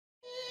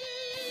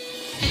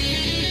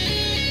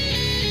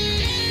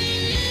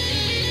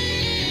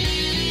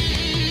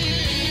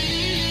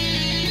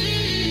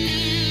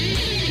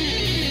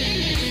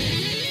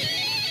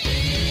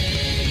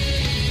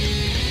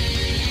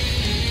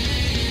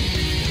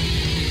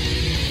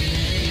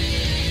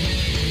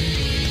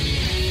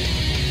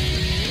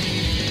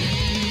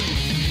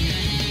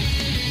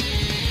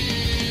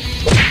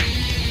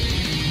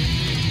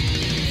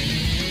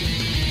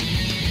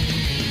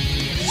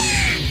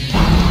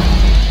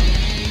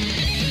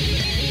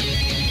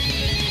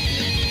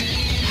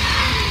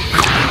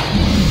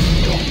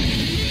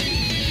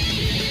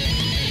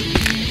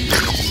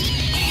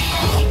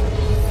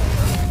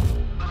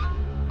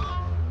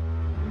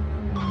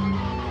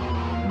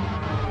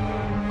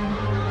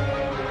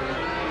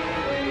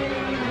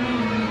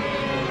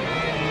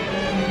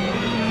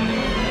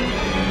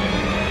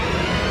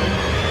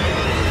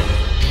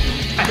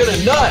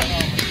gonna nut.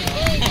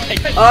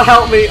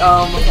 Help me,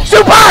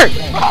 Super!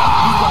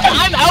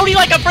 I'm outie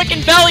like a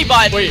freaking belly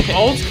button. Wait,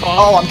 all's calm.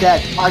 Oh, I'm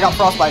dead. I got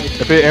frostbite.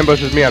 If it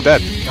ambushes me, I'm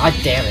dead. God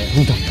damn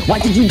it. Why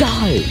did you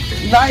die?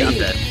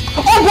 Nice.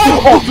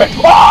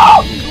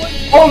 Oh,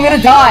 I'm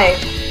gonna die.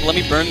 Let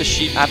me burn the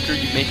sheep after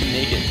you make him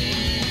naked.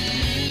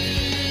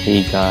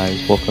 Hey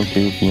guys, welcome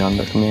to Beyond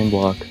the Command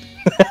Block.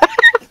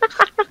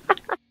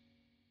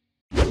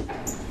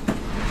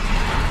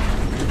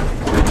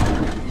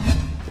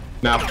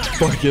 Now,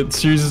 fuck it.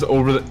 Series is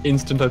over the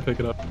instant I pick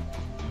it up.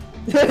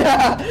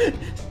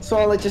 So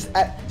I'll just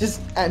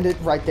end it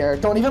right there.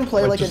 Don't even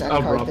play like an end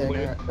card thing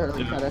or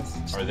early Yeah.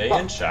 credits. Are they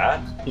in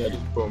chat? Yeah,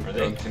 just boom. Are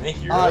they? Can they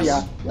hear Oh us?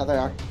 yeah, they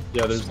are.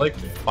 Yeah, there's like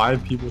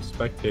 5 people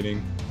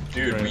spectating.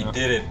 Dude, right we now.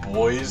 did it,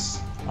 boys.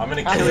 I'm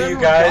gonna I kill never you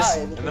guys,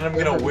 died. and then I'm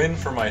gonna win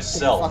for It's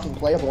myself. fucking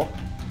playable.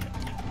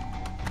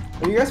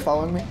 Are you guys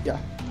following me? Yeah.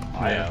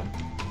 I am.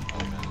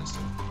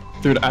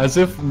 Dude, as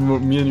if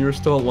me and you are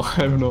still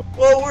alive. No.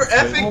 Well, we're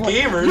epic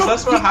gamers. Yo,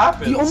 That's what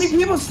happens. The only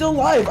people still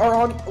alive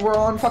we're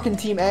on fucking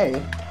Team A.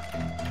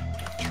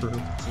 True.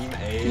 Team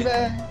Team A.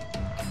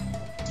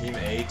 A. Team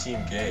A. Team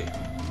gay.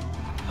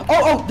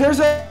 Oh, there's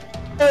a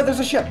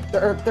ship.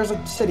 There's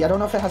a city. I don't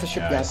know if it has a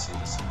ship Yeah, I yet. see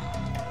the city.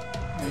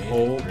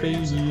 Oh,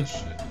 Graves of baby. this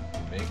shit.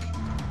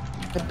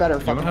 Make. It better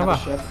fucking have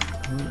have a a- ship.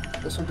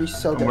 This would be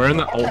so good. I'm wearing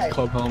the Okay. Alt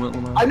Club helmet,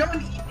 Lamar. I know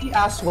an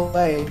easy-ass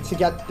way to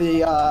get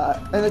the,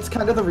 and it's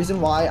kind of the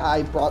reason why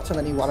I brought so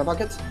many water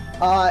buckets.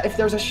 If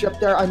there's a ship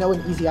there, I know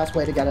an easy-ass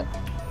way to get it.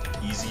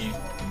 Easy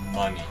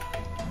money.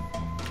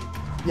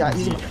 Yeah,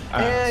 easy.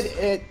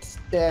 Easy-ass.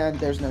 And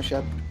there's no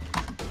ship.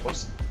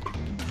 What's?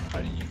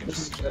 You can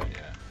just. Yeah.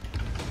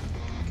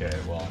 Okay.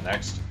 Well,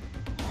 next.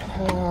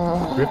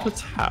 We have to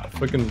tap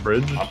fucking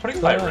bridge. I'm putting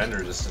my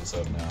render distance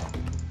up now.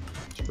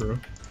 True.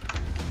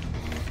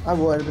 I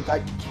would, but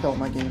that killed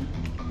my game.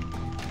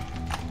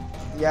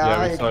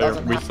 Yeah, Yeah, it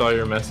doesn't we have- saw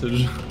your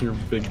message. Your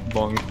big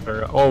long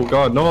paragraph. Oh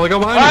god, no, like I'm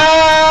behind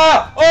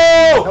Ah!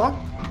 Oh!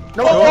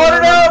 No, Put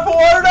water down! Put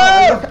water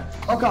down!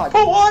 Oh god.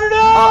 Put water you!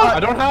 down! I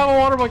don't have a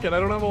water bucket. I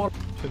don't have a water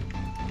bucket.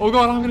 Oh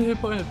god, I'm gonna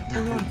hit my head.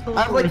 Oh god,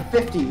 I have like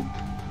 50.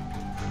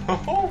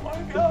 Oh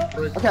my god!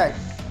 Okay.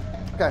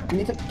 Okay, we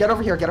need to get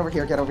over here, get over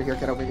here, get over here,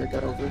 get over here,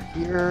 get over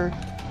here.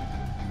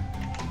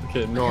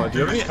 Okay, no, do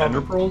you have any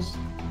ender pearls?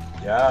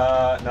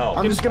 Yeah, no.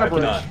 I'm just gonna I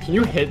bridge. cannot. Can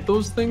you hit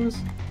those things?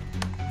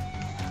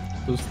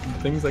 Those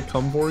things that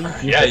come for you?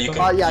 Yeah, hit you them?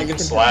 can. yeah, you you can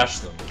can slash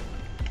them.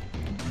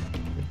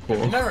 Cool.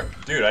 You never,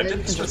 dude. I Yeah, did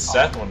you this can with just-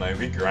 Seth one night.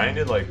 We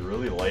grinded like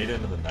really late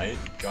into the night.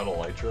 Got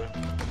Elytra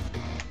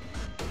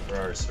for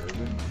our server.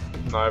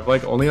 No, I've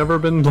like only ever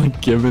been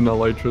like given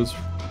elytras.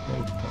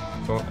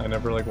 I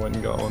never like went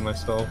and got one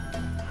myself.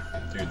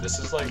 Dude, this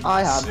is like.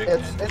 I have. sick,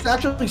 It's man.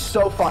 actually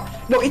so fun.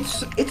 No,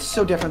 it's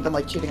so different than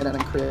like cheating it in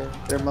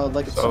creator mode.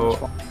 Like it's so much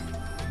So- fun.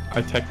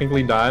 I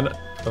technically died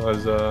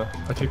because I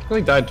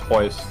technically died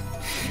twice.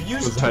 You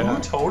used Was I-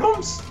 2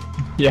 totems?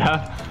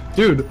 Yeah,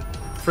 dude,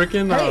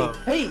 freaking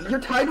Hey, you're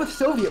tied with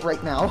Soviet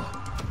right now.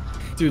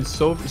 dude,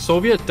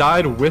 Soviet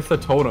died with a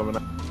totem and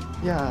a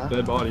Yeah.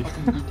 dead body.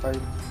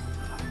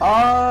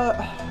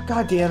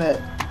 God damn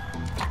it.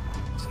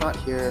 It's not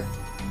here.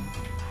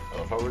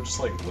 Oh, if I were just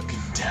like looking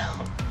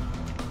down.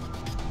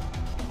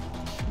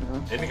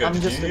 No. Indigo, I'm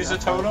did just you use a in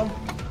that totem?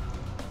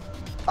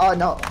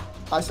 No.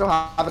 I still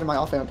have it in my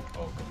offhand.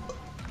 Oh,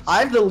 I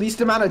have the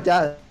least amount of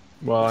death.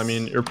 Well, I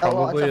mean, you're Oh, well,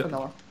 probably except for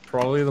Noah.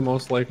 probably the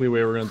most likely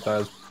way we're gonna die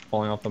is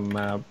falling off the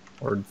map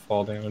or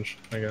fall damage,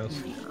 I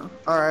guess.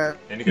 Alright.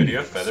 Indigo, do you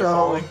have feather So-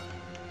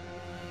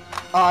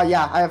 falling?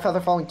 Yeah, I have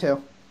feather falling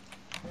too.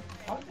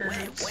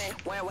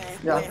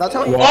 Yeah, that's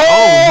how. Whoa.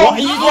 Oh,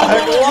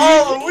 what?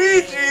 Wow,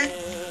 Luigi!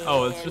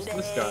 Oh, it's just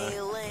this guy.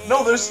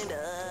 No, there's.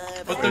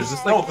 But there's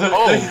just no. like- There,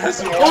 oh.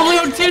 there's Oh,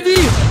 Leon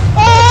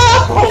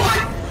TNT!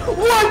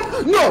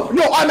 What?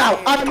 No, I'm out.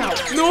 I'm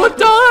out. No, it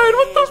died.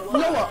 What the?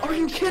 Noah, are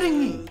you kidding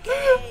me?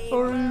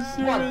 Are you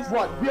serious?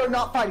 What? We are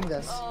not fighting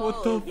this.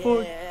 What the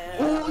fuck?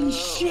 Holy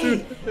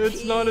shit! Dude,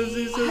 it's not as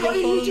easy as How I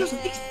did thought he it just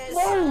was.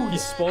 explode? He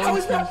spawned How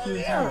is that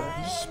TNT. fair?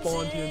 He just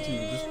spawned TNT.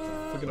 He just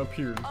fucking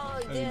appeared.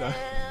 And he died.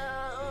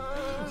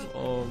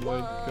 Oh my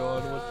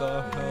god, what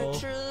the hell?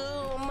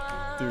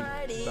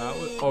 Dude, that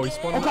was. Oh, he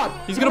spawned. Oh god!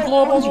 He's gonna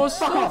blow up all Fuck Noah's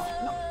stuff.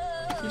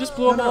 off! He just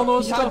blew up all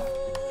Noah's stuff.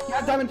 He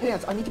had diamond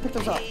pants. I need to pick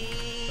those up.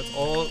 That's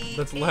all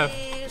that's left.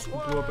 He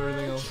blew up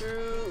everything else.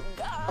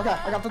 Okay,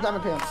 I got the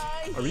diamond pants.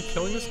 Are we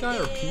killing this guy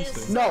or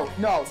piecing? No,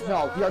 we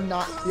are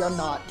not. We are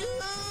not.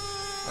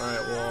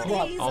 Alright, well,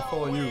 What? I'll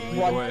follow you. Lead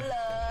What? the way.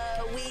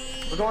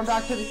 We're going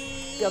back to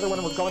the other one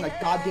and we're going a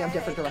goddamn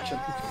different direction.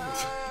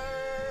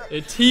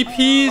 It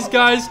TPs,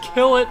 guys.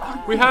 Kill it.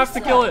 We have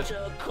to kill it.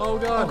 Oh Oh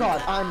god.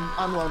 god,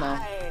 I'm low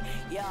now.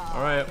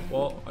 Alright,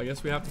 well, I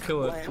guess we have to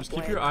kill it. Just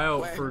keep your eye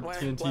out for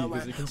TNT,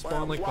 because it can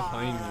spawn, like,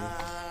 behind you.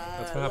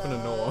 That's what happened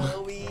to Noah.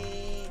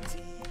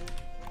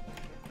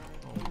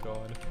 Oh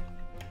god.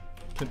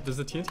 Does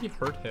the TNT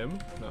hurt him?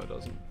 No, it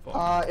doesn't.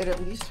 Fuck. It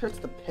at least hurts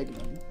the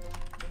pigman.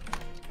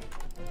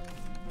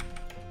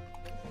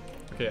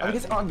 Okay, I think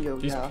it's on you,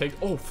 these yeah. pig-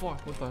 Oh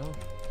fuck, what the hell?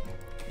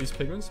 These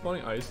pigmen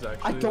spawning ice is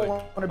actually. I don't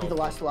like, want to be the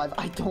last alive.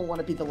 I don't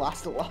want to be the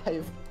last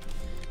alive.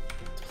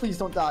 Please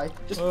don't die.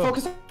 Just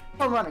focus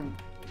on running.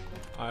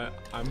 I'm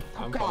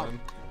God. fine.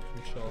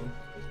 I'm chilling.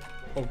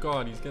 Oh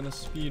god, he's getting a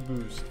speed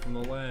boost from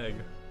the lag.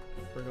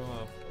 Frick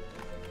off.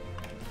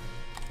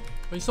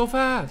 Oh, he's so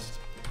fast!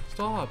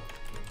 Stop!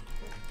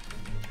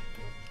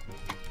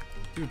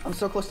 Dude. I'm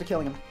so close to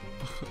killing him.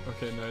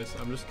 Okay, nice.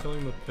 I'm just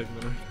killing the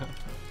pigmen right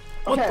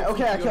now.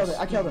 Okay, I killed it.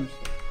 I killed him.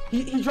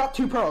 He dropped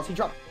 2 pearls. He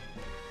dropped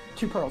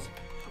 2 pearls.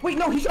 Wait,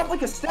 no, he dropped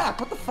like a stack.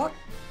 What the fuck?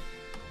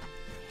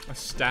 A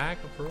stack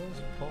of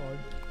pearls? Hog.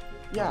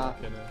 Yeah.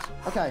 Okay,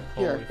 nice. Okay,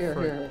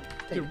 here.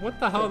 Dude, what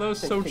the hell? That was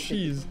so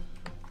cheese.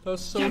 That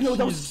was so cheese. No,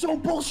 that was so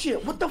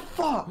bullshit. What the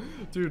fuck?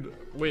 Dude,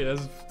 wait,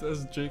 has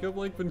Jacob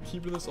like been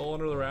keeping this all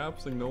under the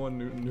wraps? Like no one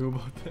knew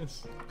about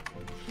this?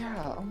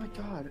 Yeah, oh my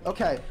god.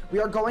 Okay, we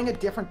are going a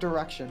different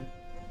direction.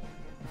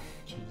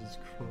 Jesus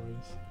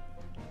Christ.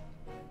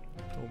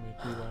 Don't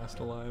make me last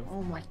alive.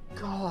 Oh my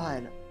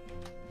god.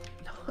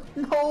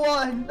 No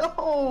one,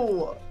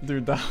 no!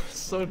 Dude, that was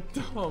so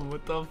dumb.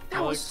 What the fuck?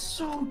 That was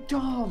so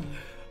dumb.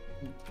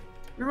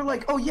 We were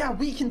like, oh yeah,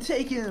 we can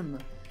take him.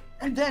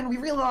 And then we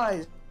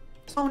realized,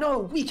 oh no,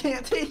 we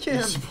can't take him.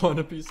 You spawned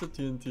a piece of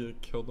TNT and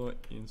killed him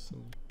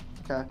instantly.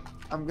 Okay,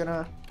 I'm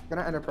gonna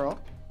enter pearl.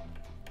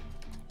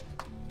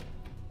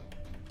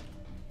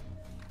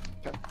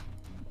 Okay.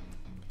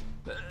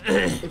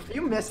 If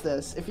you miss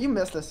this,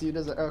 you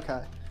deserve.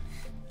 Okay.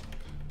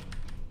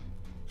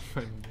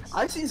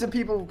 I've seen some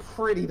people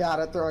pretty bad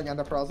at throwing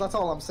ender pearls. That's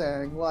all I'm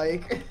saying.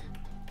 Like,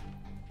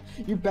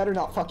 you better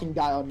not fucking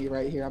die on me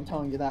right here. I'm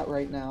telling you that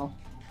right now.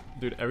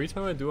 Dude, every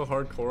time I do a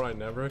hardcore, I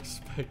never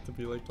expect to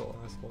be like the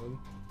last one.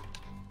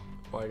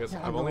 Well, I guess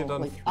Yeah, I've only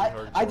done 3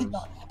 hardcores. I did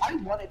not.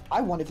 I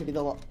wanted to be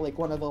the like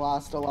one of the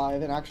last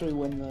alive and actually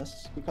win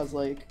this because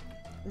like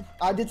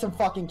I did some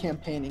fucking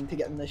campaigning to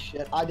get in this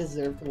shit. I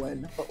deserve to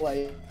win, but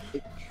like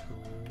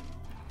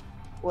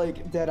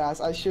dead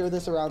ass. I share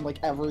this around like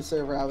every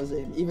server I was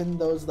in, even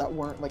those that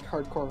weren't like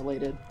hardcore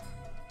related.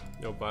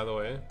 Yo, by the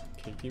way,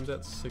 King Team's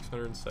at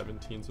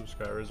 617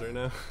 subscribers right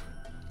now.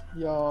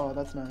 Yo,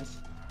 that's nice.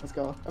 Let's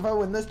go. If I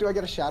win this, do I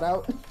get a shout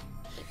out?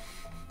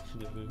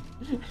 Yeah, dude.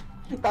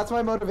 That's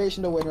my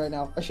motivation to win right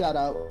now. A shout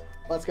out.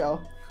 Let's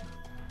go.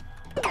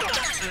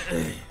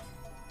 I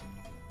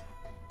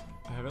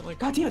haven't like.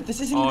 God damn it!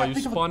 This isn't. Oh, that you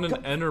big of a- spawned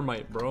an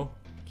endermite, bro.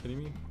 Kidding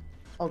me?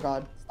 Oh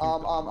god.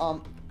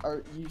 Are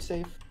you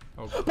safe?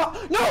 Oh.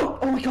 No!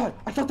 Oh my god!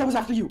 I thought that was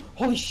after you.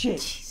 Holy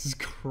shit! Jesus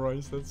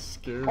Christ, that's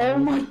scary. Oh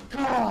my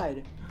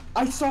god!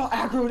 I saw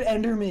aggroed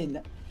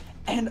Enderman,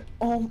 and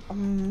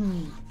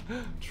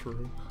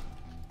True.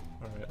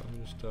 All right, let me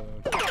just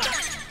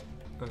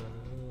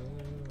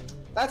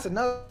that's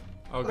another.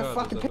 Oh god,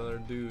 fucking there's another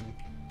dude.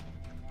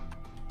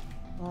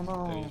 Oh And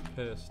no! he's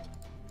pissed.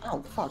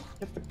 Oh fuck!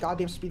 Get the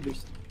goddamn speed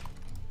boost.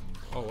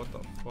 Oh, what the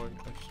fuck?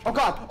 Oh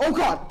god! Oh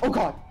god! Oh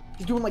god!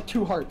 He's doing like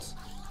 2 hearts.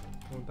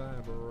 Don't die,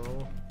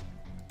 bro.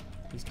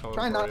 He's coming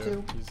Try for not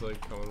you. to. He's like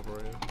coming for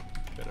you.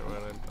 Okay, never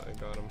mind. I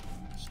got him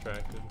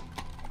distracted.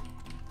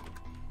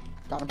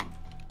 Got him.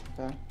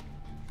 Okay.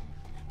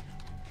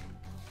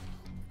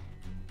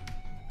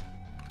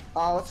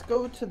 Let's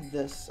go to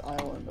this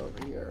island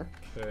over here.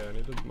 Okay, I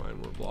need to mine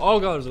more blocks. Oh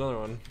god, there's another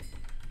one.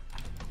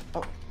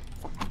 Oh,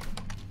 fuck.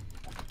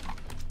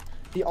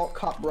 The alt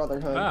cop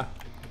brotherhood. Ah,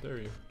 there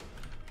you.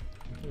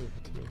 Okay,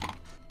 to me.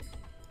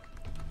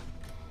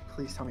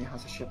 Please tell me it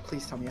has a ship.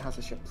 Please tell me it has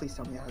a ship. Please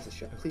tell me it has a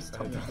ship. Please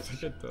tell me it I has a think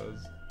ship. it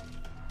does.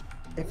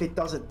 If it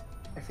doesn't.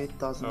 If it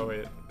doesn't. Oh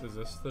wait, is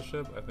this the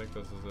ship? I think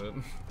this is it.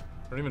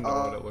 I don't even know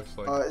what it looks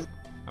like.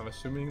 I'm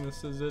assuming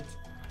this is it.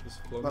 This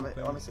floating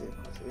thing. Let me see.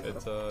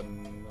 It's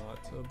not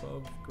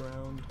above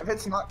ground. If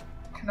it's not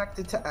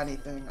connected to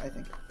anything, I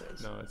think it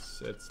is. No,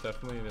 it's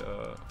definitely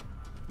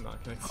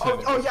not connected. To Oh,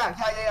 anything. oh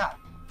yeah.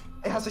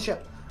 It has a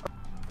ship.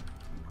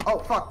 Oh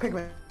fuck,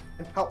 pigman.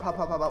 Help. Okay,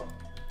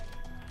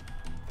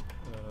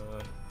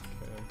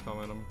 I'm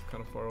coming. I'm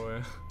kind of far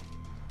away.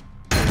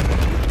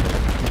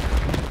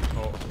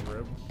 Oh,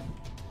 rip.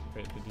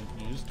 Wait, did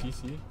you just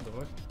DC? The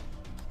fuck?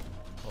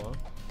 Hello?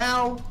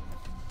 Ow.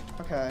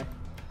 Okay.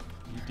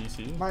 You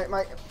DC?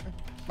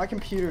 My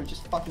computer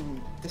just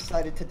fucking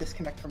decided to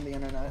disconnect from the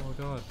internet. Oh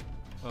god.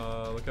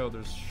 Look out,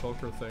 there's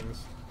shulker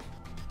things.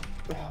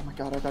 Oh my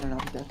god, I better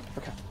not be dead.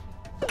 Okay.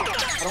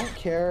 I don't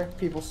care if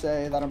people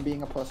say that I'm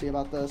being a pussy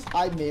about this.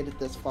 I made it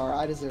this far.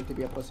 I deserve to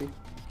be a pussy.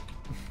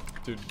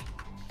 Dude,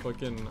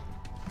 fucking...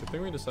 Good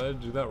thing we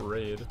decided to do that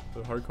raid.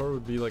 The hardcore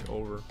would be like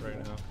over right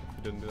now if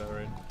we didn't do that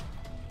raid.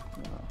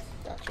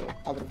 Actually,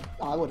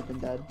 I would have been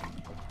dead.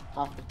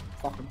 Half the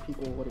fucking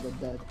people would have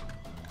been dead.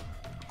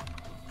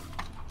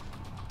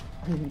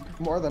 I mean,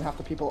 more than half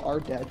the people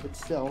are dead, but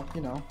still, you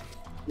know.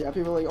 Yeah,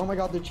 people are like, oh my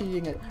god, they're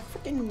cheating it.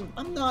 Freaking,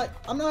 I'm not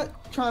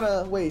trying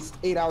to waste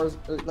 8 hours,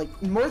 or like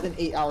more than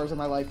 8 hours of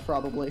my life,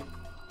 probably.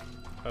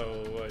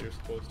 Oh, what, you're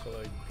supposed to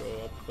like go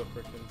up the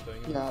freaking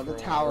thing? Yeah, the throw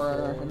tower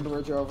overboard? and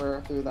bridge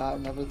over through that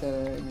and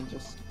everything, and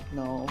just,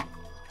 no.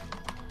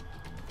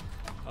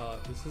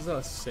 This is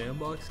a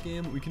sandbox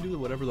game. We can do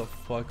whatever the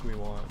fuck we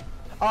want.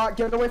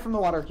 Get away from the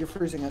water. You're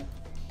freezing it.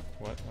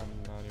 What? I'm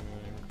not even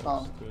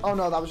close to it. Oh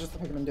no, that was just the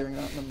pigman doing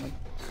that. Never mind.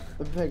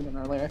 The pigman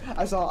earlier.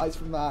 I saw ice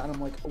from that, and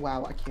I'm like,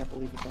 wow, I can't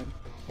believe it then.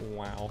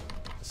 Wow.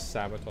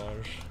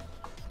 Sabotage.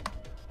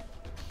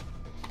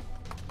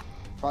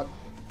 But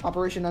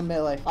Operation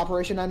Unmelee.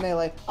 Operation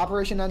Unmelee.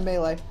 Operation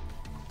Unmelee.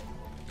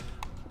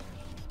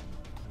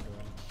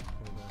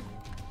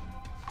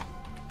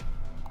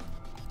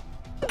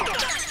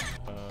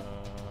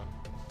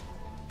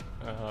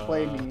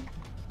 Play me.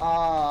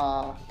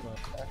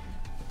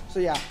 So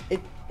yeah,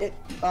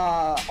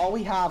 all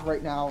we have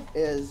right now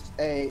is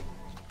a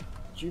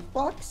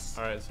jukebox.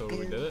 Alright, so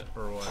we did it,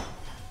 or what?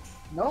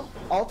 Nope.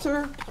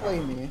 Alter, play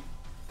me.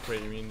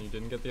 Wait, you mean you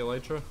didn't get the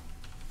elytra?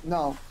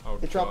 No. Oh,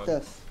 it dropped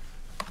God. this.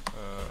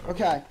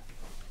 Okay.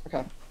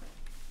 Okay.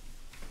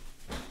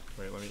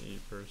 Wait, let me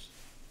eat first.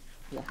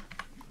 Yeah.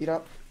 Eat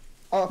up.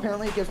 Oh,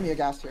 apparently it gives me a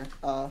gas here.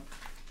 I'm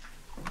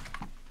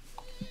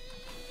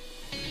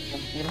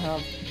gonna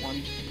have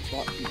one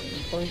slot in my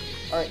inventory.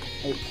 Alright,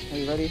 wait, are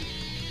you ready?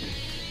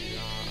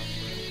 Yeah, I'm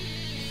ready.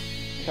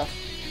 Okay.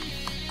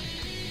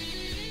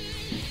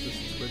 This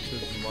Twitch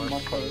is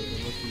much better than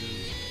what you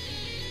use.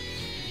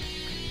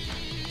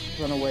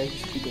 Run away,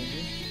 just keep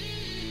dangerous.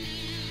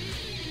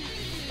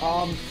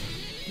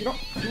 You don't.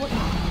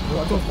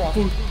 What the fuck?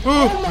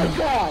 Oh my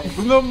god!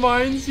 The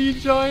Mine Sea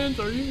Giant?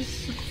 Are you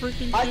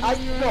freaking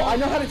kidding me? No, I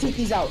know how to take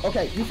these out.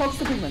 Okay, you focus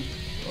the pigman.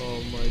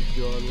 Oh my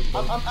god,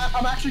 what the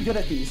I'm actually good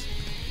at these.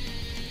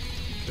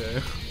 Okay.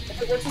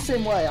 If it works the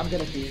same way, I'm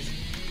good at these.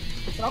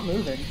 It's not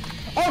moving.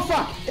 Oh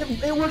fuck!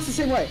 It works the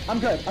same way. I'm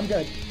good. I'm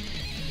good.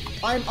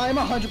 I'm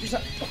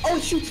 100%. Oh,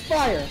 it shoots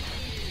fire.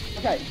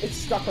 Okay, it's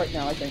stuck right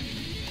now. I think.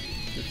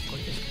 Dude, fuck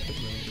this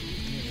pigman.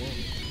 Leave me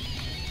alone.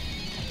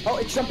 Oh,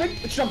 it's jumping.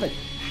 It's jumping.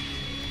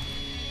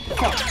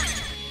 Fuck.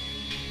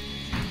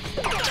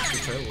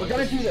 We're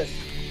gonna do this.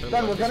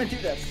 Ben, we're gonna do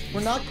this.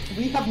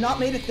 We have not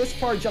made it this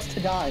far just to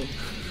die.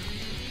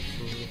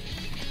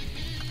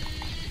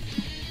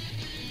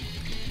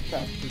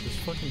 Okay. Dude, this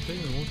fucking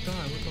pigman won't die.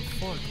 What the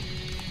fuck?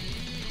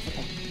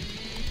 Okay.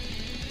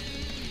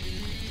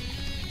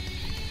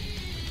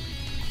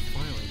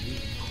 Finally,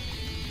 dude.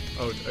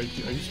 Oh,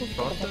 are you still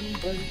frosting?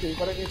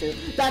 What did you do?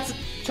 That's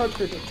charge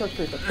creeper. Charge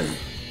creeper.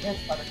 And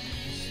spider.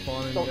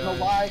 Spawning Don't know guy.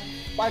 why.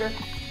 Spider.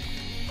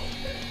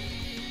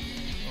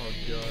 Oh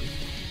god.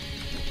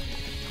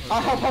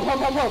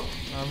 Help.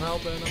 I'm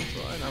helping, I'm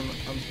trying.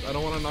 I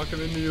don't want to knock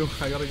him into you.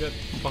 I gotta get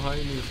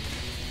behind you.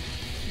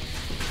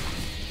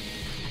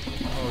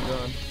 Oh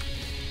god.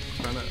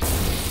 Trying to.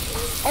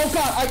 Oh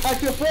god, I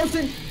feel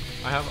frozen.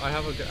 I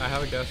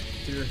have a gas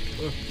tier.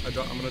 I'm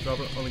gonna drop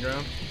it on the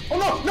ground. Oh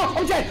no,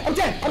 I'm dead. I'm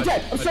dead. I'm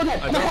so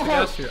dead. I dropped the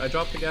gas tier. I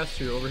dropped the gas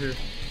tier over here.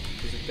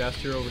 There's a gas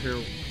tier over here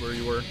where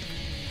you were.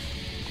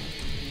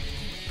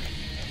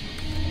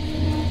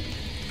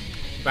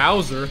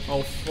 Bowser?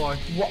 Oh fuck.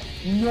 What?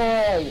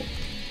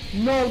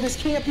 No, this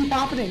can't be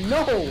happening.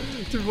 No.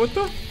 Dude, what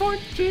the fuck,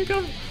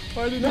 Jacob?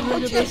 Why did you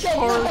make it this Jacob,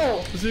 hard?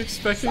 no! Was he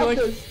expecting Stop like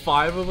this.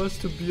 5 of us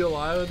to be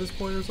alive at this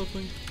point or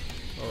something?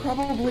 Oh,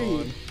 Probably.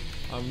 God.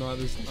 I'm not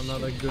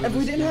that good at If we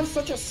this didn't game. have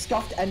such a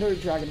scuffed Ender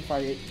Dragon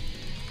fight.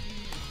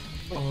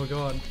 Oh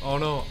god. Oh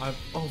no.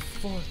 Oh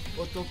fuck.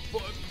 What the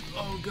fuck?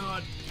 Oh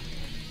god.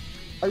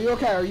 Are you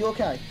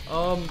okay?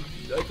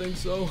 I think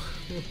so.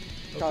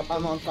 God,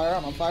 I'm on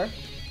fire.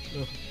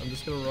 Ugh, I'm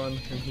just gonna run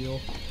and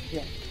heal.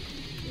 Yeah.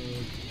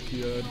 Oh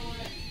god.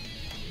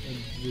 Oh,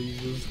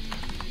 Jesus.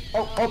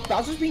 Oh,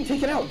 Bowser's being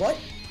taken out. What?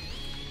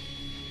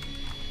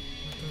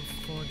 What the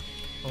fuck?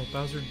 Oh,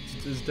 Bowser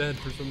is dead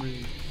for some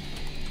reason.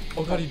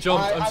 Oh god, he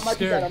jumped. I'm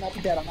scared. I might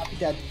be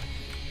dead.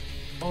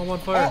 Oh, I'm on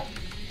fire. Oh,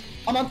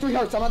 I'm on 3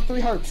 hearts.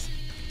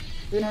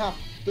 3.5.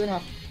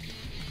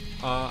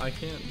 I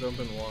can't jump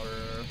in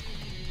water.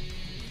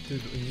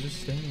 Dude, he's just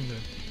standing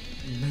there.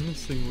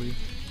 Menacingly.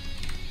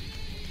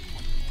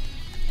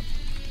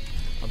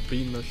 I'm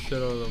beating the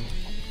shit out of them.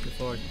 You're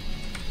fucked.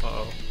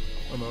 Uh-oh.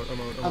 I'm out.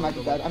 I might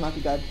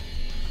be dead.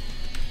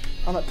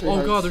 I'm at 3 Oh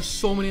hearts. god, there's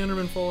so many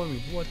Endermen following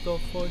me. What the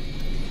fuck?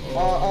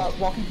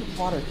 Walking through the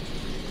water.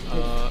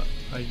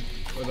 I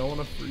don't want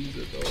to freeze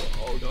it though.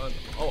 Oh god.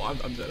 Oh,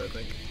 I'm dead, I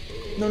think.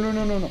 No,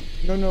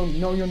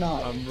 you're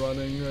not. I'm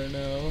running right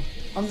now.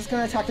 I'm just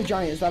gonna attack the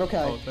giant. Is that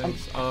okay? Oh,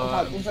 thanks.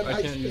 I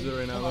can't use it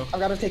right now though. I've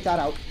gotta take that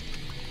out.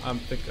 I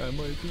think I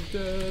might be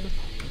dead.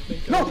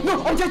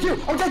 No, I'm dead too.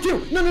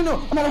 No,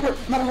 I'm out of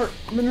hurt.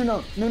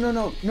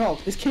 No,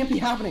 this can't be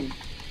happening.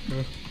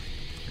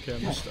 Okay,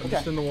 I'm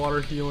just in the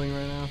water healing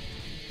right now.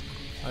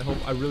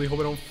 I really hope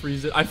I don't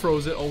freeze it. I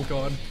froze it. Oh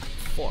god.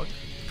 Fuck.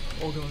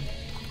 Oh god.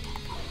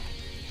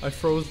 I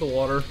froze the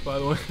water, by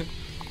the way.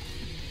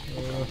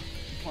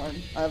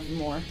 I have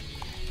more.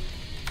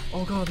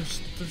 Oh god,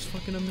 there's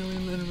fucking a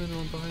million Endermen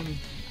on behind me.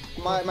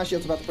 My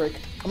shield's about to break.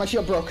 Oh, my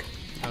shield broke.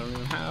 I don't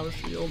even have a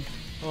shield.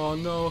 Oh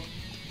no.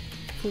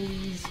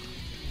 Please.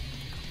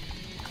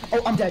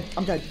 Oh, I'm dead.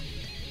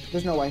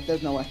 There's no way.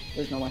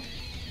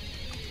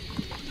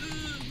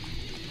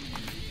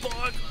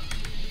 Fuck.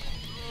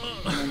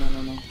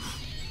 No.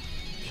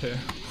 Okay.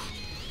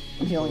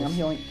 I'm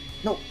healing.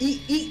 No,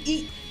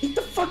 eat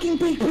the fucking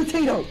baked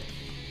potato!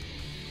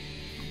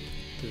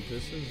 Dude,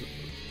 this is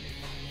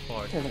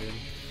fucked, Okay. dude.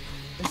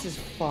 This is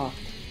fucked.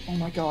 Oh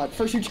my god.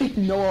 First you take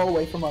Noah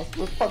away from us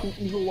with fucking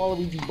evil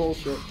Waluigi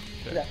bullshit.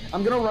 Okay,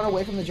 I'm gonna run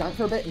away from the giant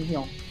for a bit and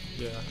heal.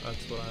 Yeah,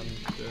 that's what I'm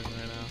doing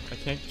right now. I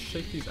can't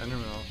shake these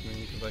Endermen off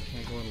me because I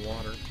can't go in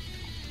water.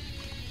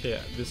 Okay,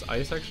 yeah, this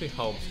ice actually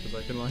helps because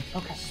I can like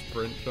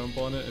sprint jump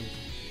on it and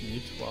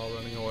eat while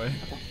running away.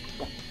 Okay.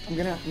 Yeah. I'm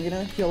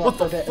gonna heal up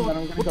for a bit and then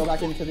I'm gonna go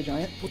back into the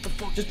giant. What the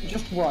fuck?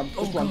 Just run.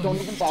 Just run. Don't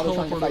even bother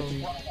trying to fight.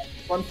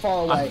 Just run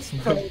far away.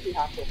 Run if you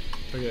have to.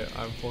 Okay,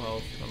 I'm full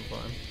health. I'm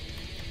fine.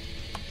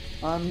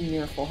 I'm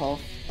near full health.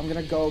 I'm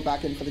gonna go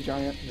back in for the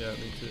giant. Yeah,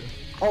 me too.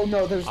 Oh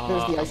no, there's the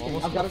I'm ice king.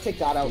 almost I've got to take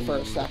that out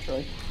first,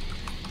 actually.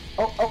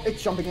 Oh,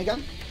 it's jumping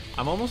again.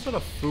 I'm almost out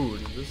of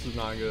food. This is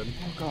not good.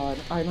 Oh god,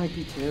 I might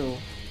be too.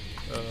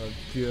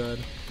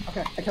 Good.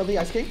 Okay, I killed the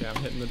ice king. Yeah,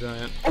 I'm hitting the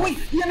giant. Oh wait,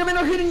 the Endermen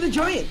are hitting the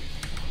giant.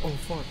 Oh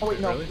fuck. Oh wait,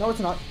 no, really? no, it's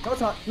not. No,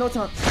 it's not. No, it's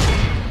not.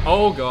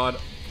 Oh god.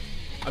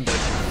 I'm dead.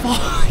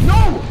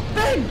 No,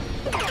 Ben!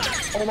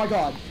 Oh my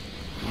god.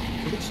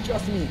 It's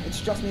just me.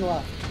 It's just me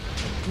left.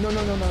 No.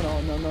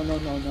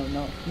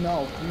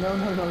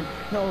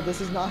 No,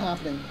 this is not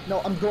happening.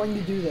 No, I'm going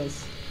to do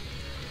this.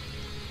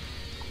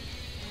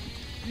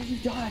 Why did you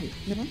die?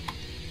 No?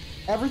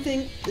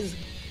 Everything is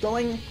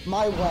going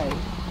my way.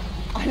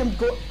 I'm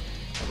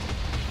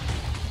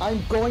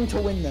going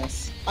to win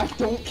this. I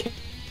don't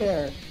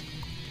care.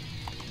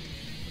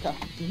 Okay.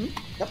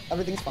 Yep,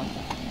 everything's fine.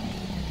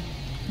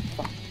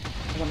 Fuck. I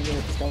want to get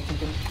at the skeleton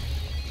thing.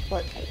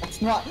 But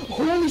it's not.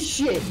 Holy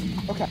shit!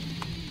 Okay.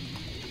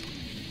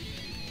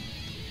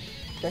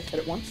 Okay, hit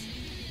it once.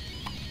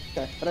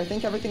 Okay, but I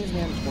think everything is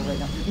manageable right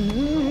now.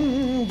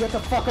 Get the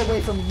fuck away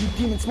from me, you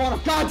demon spawn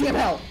of goddamn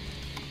hell!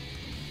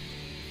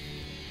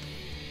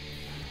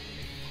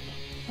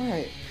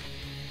 Alright.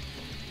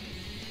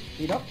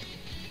 Eat up.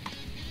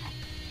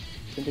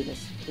 You can do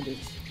this. You can do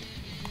this.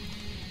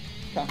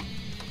 Okay.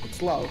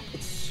 It's low.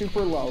 It's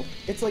super low.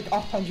 It's like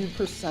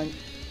 100%.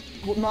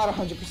 Well, not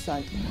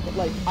 100%, but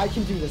like, I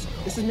can do this.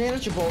 This is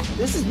manageable.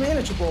 This is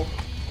manageable.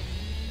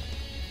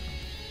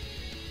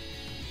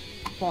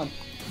 Come on.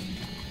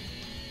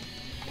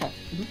 Okay.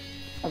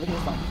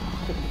 Everything's fine.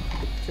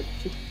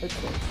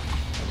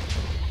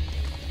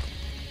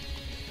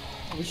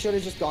 We should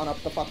have just gone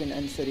up the fucking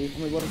end city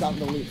and we would have gotten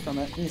the loot from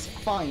it. And it's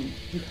fine.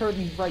 You heard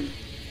me right.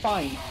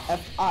 Fine.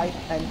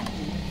 F-I-N-E.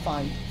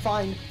 Fine.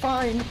 Fine.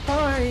 Fine.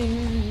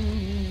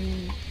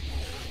 Fine.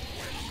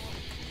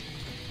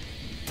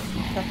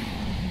 Okay.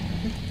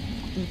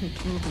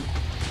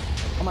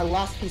 On my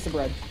last piece of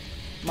bread.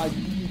 Let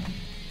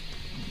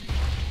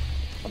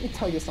me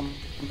tell you something.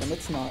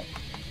 It's not.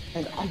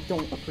 And I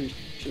don't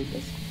appreciate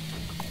this.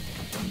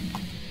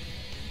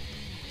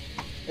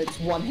 It's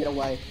one hit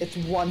away. It's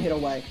one hit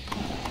away.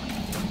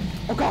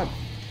 Oh god!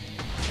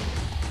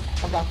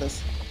 I got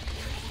this.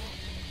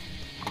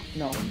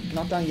 No,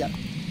 not done yet.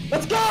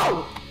 Let's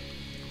go!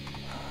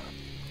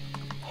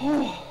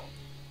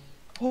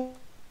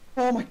 Oh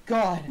my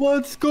god.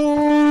 Let's go!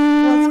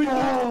 Let's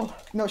go!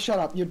 No, shut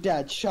up. You're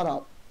dead. Shut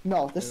up.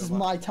 No, this is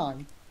my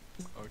time.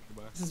 Okay,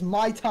 bye. This is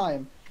my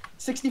time.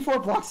 64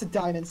 blocks of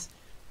diamonds.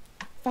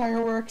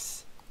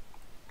 Fireworks.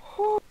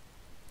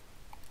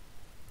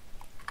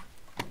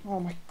 Oh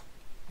my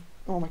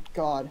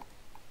god.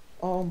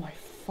 Oh my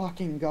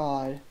fucking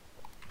god.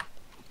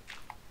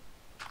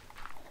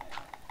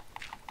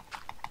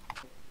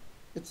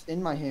 It's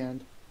in my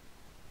hand.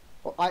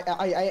 Well,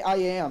 I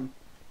am.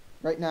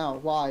 Right now.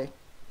 Why?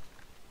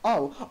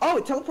 Oh,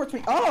 it teleports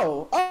me.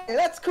 Oh, okay,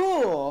 that's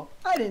cool.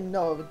 I didn't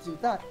know it would do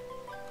that.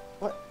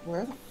 What?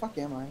 Where the fuck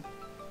am I?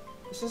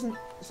 This isn't.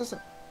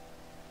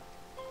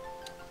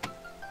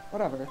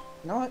 Whatever.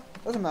 You know what?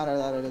 Doesn't matter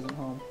that it isn't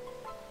home.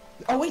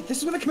 Oh wait, this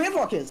is where the command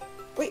block is.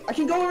 Wait, I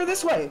can go over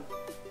this way.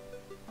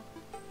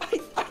 I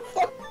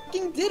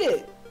fucking did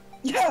it.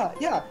 Yeah.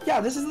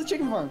 This is the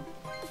chicken farm.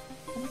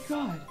 Oh my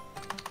god.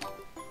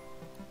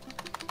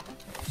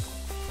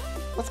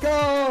 Let's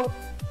go.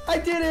 I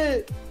did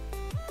it.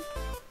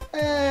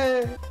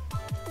 Hey.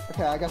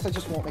 Okay, I guess I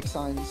just won't make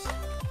signs. Oh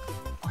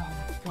my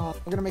god.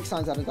 I'm gonna make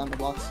signs out of diamond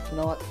blocks. You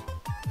know what?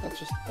 That's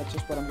just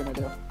what I'm gonna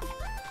do.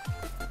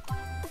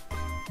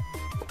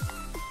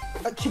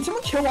 Can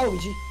someone kill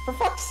Waluigi? For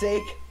fuck's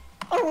sake!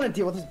 I don't want to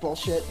deal with this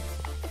bullshit.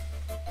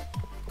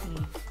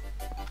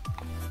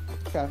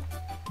 Okay.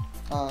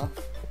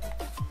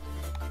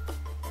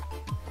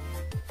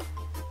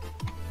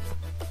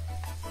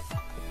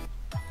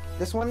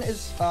 This one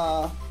is,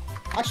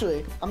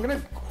 actually, I'm gonna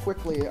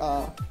quickly,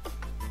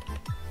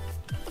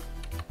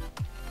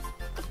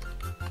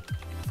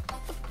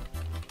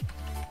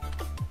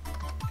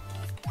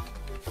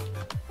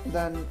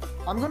 then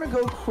I'm gonna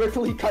go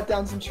quickly cut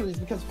down some trees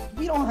because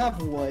we don't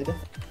have wood.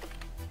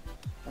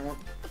 Alright.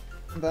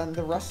 Then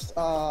the rest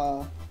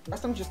I'm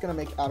just gonna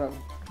make out of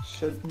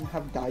shouldn't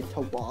have died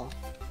to wall.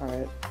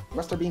 Alright. The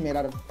rest are being made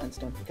out of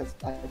endstone because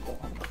I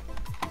don't have enough.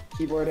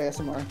 Keyboard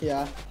ASMR,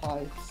 yeah.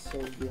 Hi,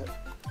 Soviet.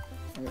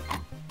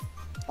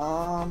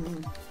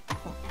 Alright.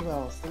 Who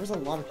else? There was a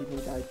lot of people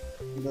who died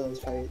in those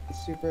fight. The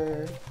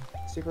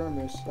super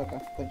moose. Okay,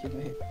 thank you,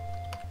 mate.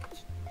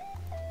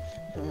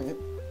 Alright.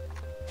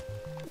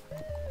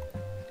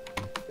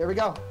 There we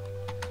go.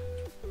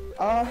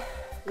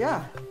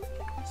 Yeah.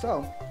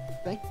 So,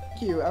 thank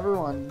you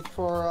everyone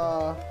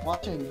for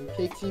watching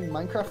Cake Team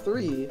Minecraft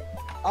 3.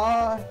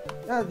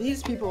 Yeah,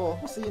 these people,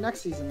 we'll see you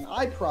next season.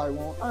 I probably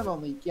won't. I'm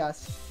only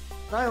guest.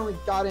 And I only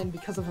got in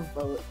because of a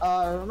vote.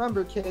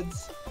 Remember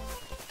kids,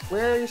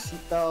 wear your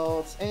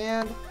seatbelts,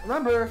 and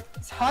remember,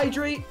 it's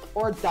hydrate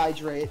or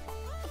dihydrate.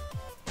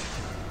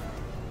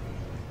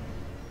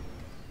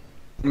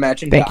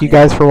 Imagine Thank you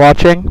dying. guys for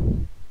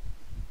watching.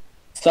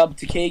 Sub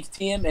to Cake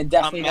Team and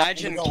definitely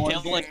Imagine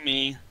killing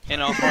me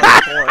in a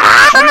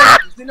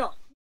hardcore. No,